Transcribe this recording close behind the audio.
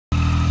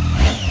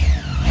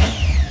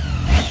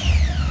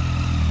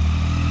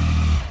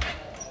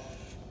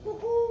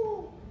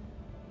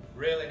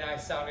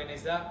nice sounding,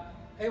 is that?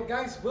 Hey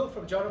guys, Will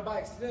from Jordan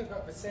Bikes. Today we've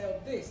got for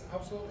sale this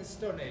absolutely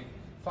stunning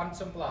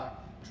Phantom Black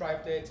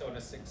Tribe Daytona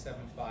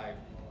 675.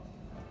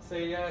 It's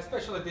a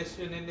special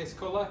edition in this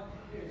colour,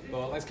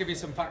 but let's give you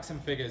some facts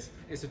and figures.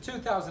 It's a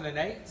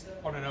 2008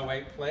 on an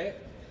 08 plate.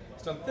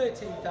 It's done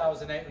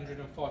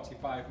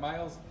 13,845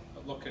 miles,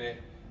 but look at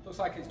it. Looks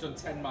like it's done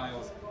 10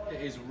 miles.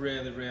 It is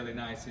really, really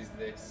nice, is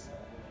this.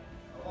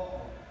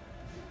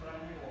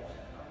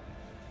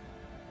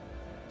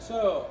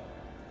 So,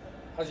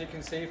 as you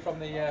can see from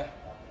the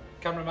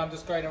cameraman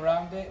just going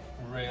around it,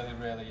 really,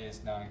 really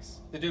is nice.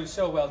 They do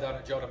so well down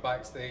at Jordan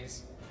Bikes,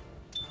 these.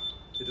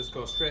 They just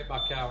go straight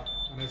back out,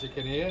 and as you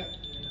can hear,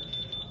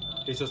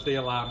 it's just the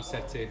alarm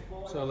setting.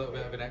 So a little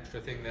bit of an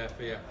extra thing there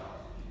for you.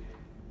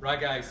 Right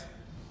guys,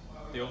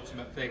 the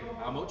ultimate thing.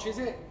 How much is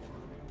it?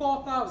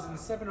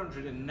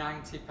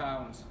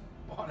 £4,790.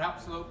 What an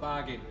absolute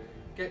bargain.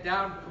 Get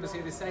down, come and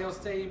see the sales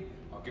team,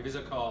 or give us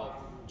a call.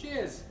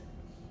 Cheers.